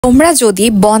তোমরা যদি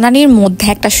বনানীর মধ্যে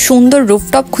একটা সুন্দর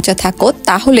রুফটপ খুঁজে থাকো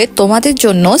তাহলে তোমাদের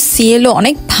জন্য সিএলও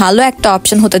অনেক ভালো একটা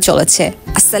অপশন হতে চলেছে।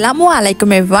 আসসালামু আলাইকুম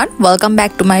everyone, welcome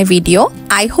back to my video.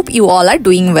 I hope you all are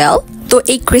doing well. তো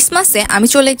এই ক্রিসমাসে আমি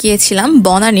চলে গিয়েছিলাম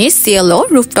বনানীর সিএলও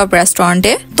রুফটপ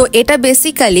রেস্টুরেন্টে। তো এটা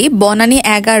বেসিক্যালি বনানী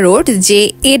 11 যে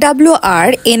AWR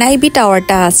NIB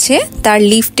টাওয়ারটা আছে তার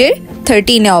লিফটের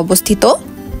 13-এ অবস্থিত।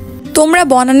 তোমরা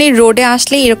বনানীর রোডে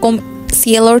আসলে এরকম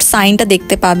সিএলওর সাইনটা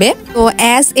দেখতে পাবে। তো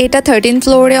অ্যাজ এটা 13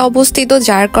 ফ্লোরে অবস্থিত,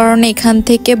 যার কারণে এখান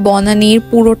থেকে বনানীর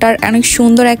পুরোটার অনেক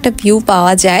সুন্দর একটা ভিউ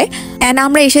পাওয়া যায়। অ্যান্ড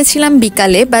আমরা এসেছিলাম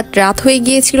বিকালে, বাট রাত হয়ে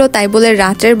গিয়েছিল, তাই বলে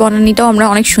রাতের বনানীটাও আমরা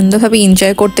অনেক সুন্দরভাবে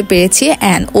এনজয় করতে পেরেছি।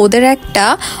 অ্যান্ড ওদের একটা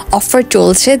অফার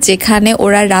চলছে যেখানে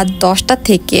ওরা রাত 10টা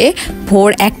থেকে ভোর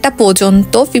 1টা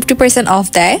পর্যন্ত 50% অফ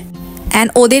দেয়।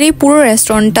 অ্যান্ড ওদের এই পুরো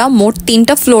রেস্টুরেন্টটা মোট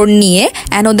 3টা ফ্লোর নিয়ে,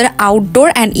 অ্যান্ড ওদের outdoor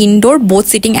and indoor both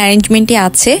sitting অ্যারেঞ্জমেন্টই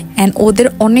আছে। অ্যান্ড ওদের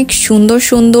অনেক সুন্দর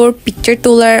সুন্দর পিকচার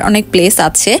তোলার অনেক প্লেস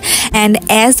আছে। অ্যান্ড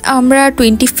অ্যাজ আমরা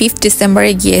 25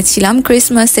 ডিসেম্বরে গিয়েছিলাম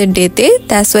ক্রিসমাসের ডেতে,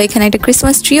 দ্যাটস ওয়াই এখানে একটা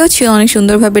ক্রিসমাস ট্রিও ছিল অনেক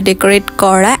সুন্দরভাবে ডেকোরেট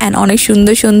করা। অ্যান্ড অনেক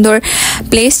সুন্দর সুন্দর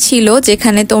প্লেস ছিল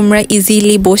যেখানে তোমরা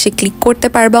ইজিলি বসে ক্লিক করতে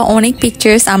পারবা অনেক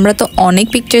পিকচার্স। আমরা তো অনেক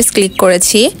পিকচার্স ক্লিক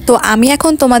করেছি। তো আমি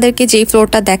এখন তোমাদেরকে যেই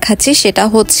ফ্লোরটা দেখাচ্ছি সেটা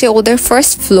হচ্ছে ওদের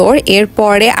ফার্স্ট ফ্লোর।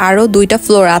 এরপরে আরো 2টা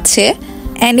ফ্লোর আছে।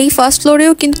 অ্যান্ড এই ফার্স্ট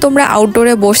ফ্লোরেও কিন্তু তোমরা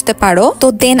আউটডোরে বসতে পারো। তো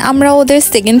দেন আমরা ওদের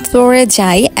সেকেন্ড ফ্লোরে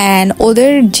যাই। অ্যান্ড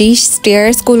ওদের যে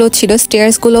স্টেয়ার্সগুলো ছিল,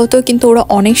 স্টেয়ার্সগুলোতেও কিন্তু ওরা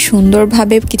অনেক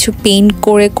সুন্দরভাবে কিছু পেইন্ট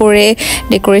করে করে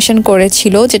ডেকোরেশন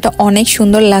করেছিল, যেটা অনেক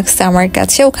সুন্দর লাগছে আমার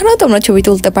কাছে। ওখানেও তোমরা ছবি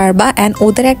তুলতে পারবা। অ্যান্ড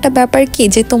ওদের একটা ব্যাপার কি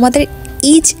যে তোমাদের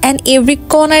ইচ অ্যান্ড এভরি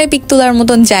কর্নারে পিক তোলার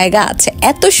মতন জায়গা আছে।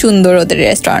 এত সুন্দর ওদের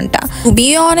রেস্টুরেন্টটা। Two be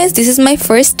honest, this is my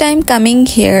first time coming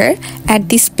here at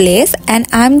this place and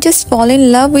I am just fall in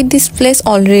love with this place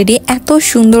already. এত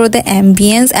সুন্দর ওদের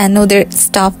অ্যাম্বিয়েন্স অ্যান্ড ওদের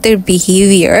স্টাফদের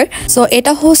বিহেভিয়ার। সো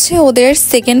এটা হচ্ছে ওদের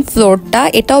সেকেন্ড ফ্লোরটা।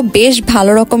 এটাও বেশ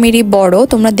ভালো রকমেরই বড়,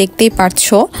 তোমরা দেখতেই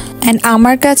পারছো। অ্যান্ড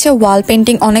আমার কাছে ওয়াল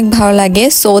পেন্টিং অনেক ভালো লাগে।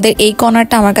 সো ওদের এই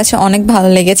কর্নারটা আমার কাছে অনেক ভালো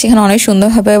লেগেছে। এখানে অনেক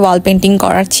সুন্দরভাবে ওয়াল পেন্টিং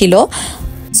করার ছিল।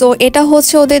 সো এটা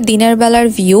হচ্ছে ওদের দিনের বেলার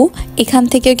ভিউ। এখান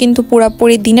থেকে কিন্তু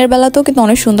পুরোপুরি দিনের বেলাতেও কিন্তু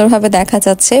অনেক সুন্দরভাবে দেখা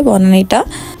যাচ্ছে বনানীটা।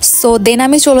 সো দেন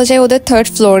আমি চলে যাই ওদের থার্ড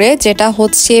ফ্লোরে, যেটা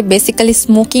হচ্ছে basically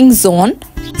smoking zone.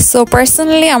 So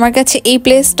personally আমার কাছে এই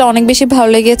প্লেসটা অনেক বেশি ভালো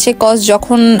লেগেছে, কজ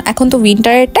এখন তো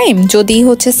উইন্টারের টাইম, যদি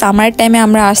হচ্ছে সামার টাইমে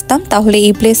আমরা আসতাম তাহলে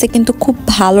এই প্লেসে কিন্তু খুব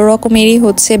ভালো রকমেরই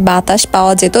হচ্ছে বাতাস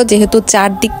পাওয়া যেত, যেহেতু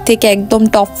চারদিক থেকে একদম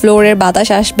টপ ফ্লোরের বাতাস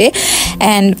আসবে।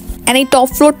 অ্যান্ড এই টপ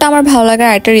ফ্লোরটা আমার ভালো লাগার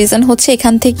একটা রিজন হচ্ছে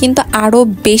এখান থেকে কিন্তু আরো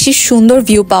বেশি সুন্দর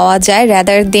ভিউ পাওয়া যায়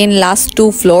rather than last 2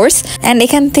 floors. And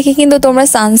এখান থেকে কিন্তু তোমরা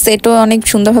সানসেটও অনেক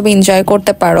সুন্দরভাবে এনজয়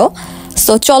করতে পারো।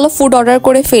 সো চলো ফুড অর্ডার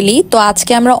করে ফেলি। তো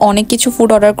আজকে আমরা অনেক কিছু ফুড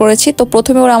অর্ডার করেছি। তো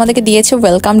প্রথমে ওরা আমাদেরকে দিয়েছে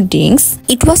welcome drinks.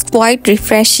 It was quite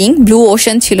refreshing. Blue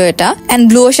ocean ছিল এটা, অ্যান্ড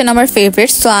ব্লু ওশান আমার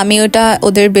ফেভারিট। সো আমি ওটা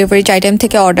ওদের বেভারেজ আইটেম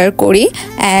থেকে অর্ডার করি।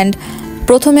 অ্যান্ড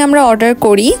প্রথমে আমরা অর্ডার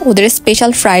করি ওদের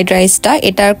স্পেশাল ফ্রাইড রাইসটা।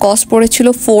 এটার কস্ট পড়েছিল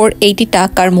 480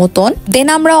 টাকার মতন। দেন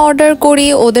আমরা অর্ডার করি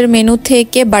ওদের মেনু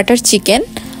থেকে বাটার চিকেন।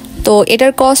 তো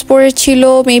এটার কস্ট পড়েছিল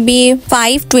মেবি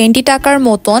 520 টাকার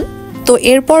মতন। তো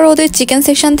এরপর ওদের চিকেন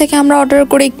সেকশন থেকে আমরা অর্ডার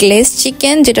করি গ্লেজ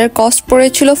চিকেন, যেটার কস্ট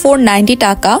পড়েছিল 490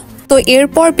 টাকা। তো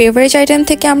এরপর বেভারেজ আইটেম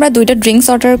থেকে আমরা 2টা ড্রিঙ্কস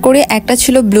অর্ডার করি। একটা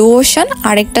ছিল ব্লু ওশান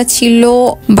আর একটা ছিল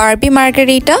বারবি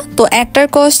মার্গারিটা। তো একটার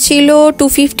কস্ট ছিল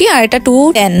 250 আর এটা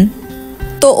 210।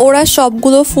 তো ওরা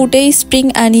সবগুলো ফুডেই স্প্রিং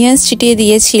অনিয়ন্স ছিটিয়ে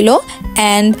দিয়েছিল।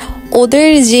 অ্যান্ড ওদের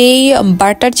যেই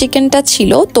বাটার চিকেনটা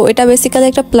ছিল, তো এটা বেসিক্যালি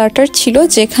একটা প্ল্যাটার ছিল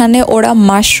যেখানে ওরা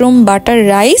মাশরুম বাটার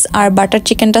রাইস আর বাটার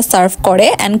চিকেনটা সার্ভ করে।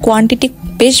 অ্যান্ড কোয়ান্টিটি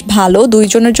বেশ ভালো, 2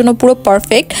 জনের জন্য পুরো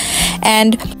পারফেক্ট।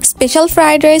 অ্যান্ড স্পেশাল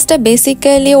ফ্রাইড রাইসটা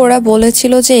বেসিক্যালি ওরা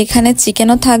বলেছিল যে এখানে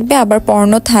চিকেনও থাকবে আবার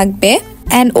পর্নও থাকবে।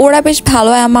 অ্যান্ড ওরা বেশ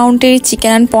ভালো অ্যামাউন্টের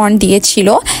চিকেন অ্যান্ড পর্ন দিয়েছিল।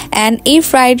 অ্যান্ড এই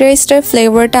ফ্রাইড রাইসটার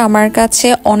ফ্লেভারটা আমার কাছে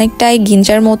অনেকটাই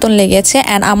গিঞ্জার মতন লেগেছে।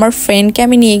 অ্যান্ড আমার ফ্রেন্ডকে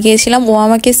আমি নিয়ে গিয়েছিলাম, ও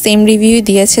আমাকে সেম রিভিউ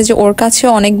দিয়েছে যে ওর কাছে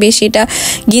অনেক বেশি এটা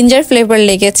গিঞ্জার ফ্লেভার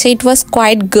লেগেছে। ইট ওয়াজ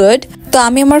কোয়াইট গুড। তো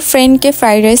আমি আমার ফ্রেন্ডকে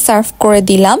ফ্রাইড রাইস সার্ভ করে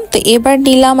দিলাম। তো এবার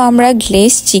নিলাম আমরা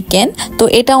গ্লেজ চিকেন। তো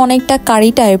এটা অনেকটা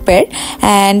কারি টাইপের।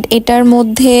 অ্যান্ড এটার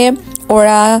মধ্যে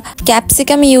ওরা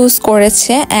ক্যাপসিকাম ইউজ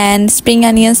করেছে অ্যান্ড স্প্রিং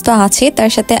অনিয়ন্স তো আছে,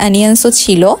 তার সাথে অনিয়ন্সও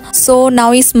ছিল। So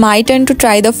now is my turn to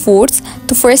try the foods.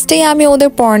 তো ফার্স্টেই আমি ওদের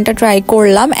পর্নটা ট্রাই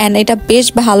করলাম। অ্যান্ড এটা বেশ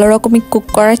ভালো রকমই কুক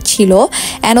করা ছিল।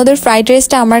 অ্যান্ড ওদের ফ্রাইড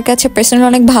রাইসটা আমার কাছে পার্সোনালি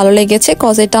অনেক ভালো লেগেছে,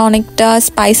 কজ এটা অনেকটা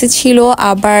স্পাইসি ছিল,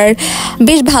 আবার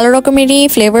বেশ ভালো রকমেরই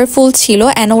ফ্লেভারফুল ছিল।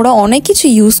 অ্যান্ড ওরা অনেক কিছু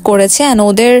ইউজ করেছে অ্যান্ড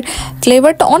ওদের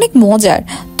ফ্লেভারটা অনেক মজার।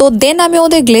 তো দেন আমি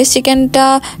ওদের গ্লেজ চিকেনটা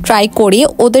ট্রাই করি।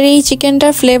 ওদের এই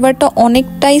চিকেনটার ফ্লেভারটা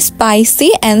অনেকটাই spicy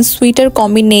and সুইটের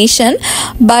combination,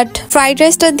 but fried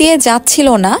রাইসটা দিয়ে যাচ্ছিল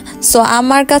না। সো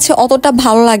আমার কাছে অতটা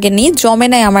ভালো লাগেনি, জমে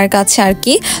নাই আমার কাছে আর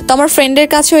কি। তো আমার ফ্রেন্ডের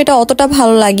কাছেও এটা অতটা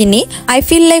ভালো লাগেনি। আই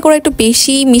ফিল লাইক ওরা একটু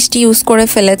বেশি মিষ্টি ইউজ করে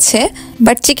ফেলেছে,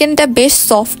 বাট চিকেনটা বেশ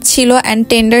সফট ছিল অ্যান্ড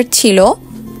টেন্ডার ছিল।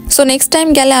 সো নেক্সট টাইম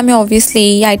গেলে আমি অবভিয়াসলি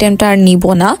এই আইটেমটা আর নিব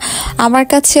না। আমার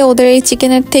কাছে ওদের এই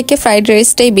চিকেনের থেকে ফ্রাইড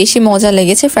রাইসটাই বেশি মজা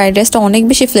লেগেছে। ফ্রাইড রাইসটা অনেক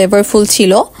বেশি ফ্লেভারফুল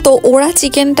ছিল। তো ওরা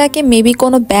চিকেনটাকে মেবি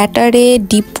কোনো ব্যাটারে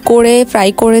ডিপ করে ফ্রাই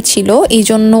করেছিল, এই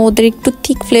জন্য ওদের একটু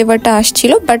থিক ফ্লেভারটা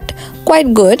আসছিল, বাট কোয়াইট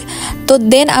গুড। তো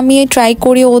দেন আমি ট্রাই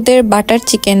করি ওদের বাটার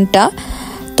চিকেনটা।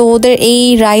 তো ওদের এই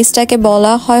রাইসটাকে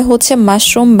বলা হয় হচ্ছে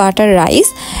মাশরুম বাটার রাইস,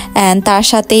 অ্যান্ড তার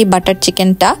সাথে এই বাটার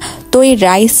চিকেনটা। তো এই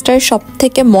রাইসটার সব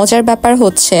থেকে মজার ব্যাপার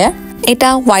হচ্ছে এটা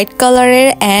হোয়াইট কালারের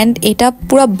অ্যান্ড এটা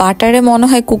পুরো বাটারে মনে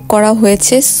হয় কুক করা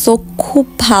হয়েছে। সো খুব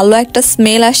ভালো একটা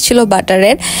স্মেল আসছিল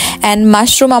বাটারের, অ্যান্ড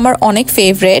মাশরুম আমার অনেক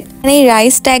ফেভারেট। এই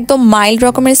রাইসটা একদম মাইল্ড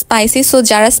রকমের স্পাইসি, সো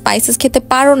যারা স্পাইসেস খেতে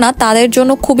পারো না তাদের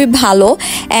জন্য খুবই ভালো।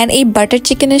 অ্যান্ড এই বাটার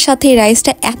চিকেনের সাথে এই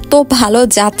রাইসটা এত ভালো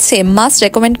যাচ্ছে, মাস্ট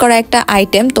রেকমেন্ড করা একটা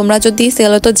আইটেম। তোমরা যদি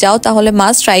সেলোতে যাও তাহলে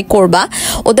মাস্ট ট্রাই করবা।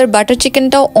 ওদের বাটার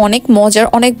চিকেনটাও অনেক মজার,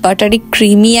 অনেক বাটারি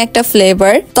ক্রিমি একটা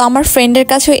ফ্লেভার। তো আমার ফ্রেন্ডের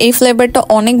কাছেও এই ফ্লেভারটা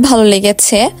অনেক ভালো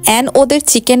লেগেছে। অ্যান্ড ওদের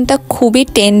চিকেনটা খুবই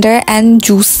টেন্ডার অ্যান্ড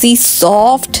জুসি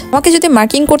সফট। আমাকে যদি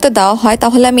মার্কিং করতে দেওয়া হয়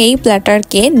তাহলে আমি এই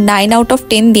প্ল্যাটারকে 9 আউট অফ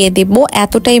 10 দিয়ে দেবো,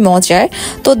 এতটাই মজার।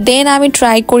 তো দেন আমি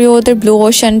ট্রাই করি ওদের ব্লু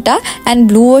ওশানটা, অ্যান্ড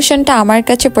ব্লু ওশানটা আমার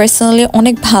কাছে পার্সোনালি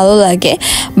অনেক ভালো লাগে,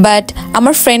 বাট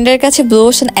আমার ফ্রেন্ডের কাছে ব্লু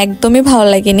ওশান একদমই ভালো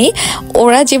লাগেনি।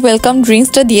 ওরা যে ওয়েলকাম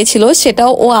ড্রিঙ্কসটা দিয়েছিল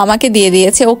সেটাও ও আমাকে দিয়ে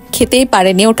দিয়েছে, ও খেতেই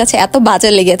পারেনি, ওর কাছে এত বাজে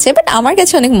লেগেছে, বাট আমার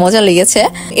কাছে অনেক মজা লেগেছে।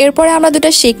 এরপরে আমরা দুটো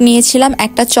শেক নিয়েছিলাম,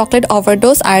 একটা চকলেট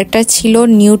ওভারডোজ আর একটা ছিল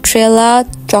নিউট্রেলা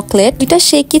চকলেট। এটা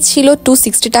শেকই ছিল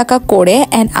 260 টাকা করে।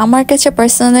 অ্যান্ড আমার কাছে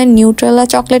পার্সোনালি নিউট্রেলা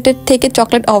চকলেটের থেকে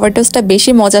চকলেট ওভারডোজটা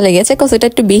বেশি মজা লেগেছে, বিকজ এটা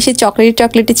একটু বেশি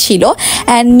চকলেটি ছিল।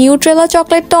 অ্যান্ড নিউট্রেলা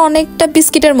চকলেটটা অনেকটা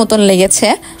বিস্কিটের মতন লেগেছে।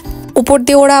 উপর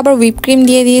দিয়ে ওরা আবার হুইপ ক্রিম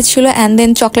দিয়ে দিয়েছিল, অ্যান্ড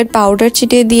দেন চকলেট পাউডার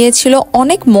ছিটিয়ে দিয়েছিল।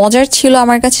 অনেক মজার ছিল,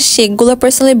 আমার কাছে শেকগুলো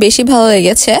পার্সোনালি বেশি ভালো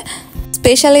লেগেছে,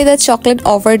 specially the chocolate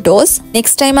overdose.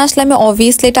 Next time আসলে আমি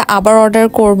অবভিয়াসলি এটা আবার অর্ডার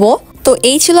করব। তো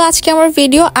এই ছিল আজকে আমার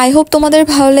ভিডিও। আই হোপ তোমাদের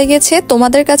ভালো লেগেছে।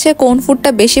 তোমাদের কাছে কোন ফুডটা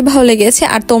বেশি ভালো লেগেছে,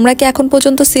 আর তোমরা কি এখন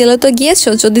পর্যন্ত সিলেটে গিয়েছো?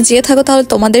 যদি যেয়ে থাকো তাহলে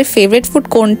তোমাদের ফেভারিট ফুড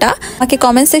কোনটা আমাকে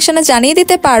কমেন্ট সেকশনে জানিয়ে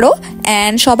দিতে পারো।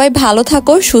 অ্যান্ড সবাই ভালো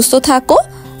থাকো, সুস্থ থাকো।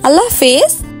 আল্লাহ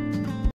হাফেজ।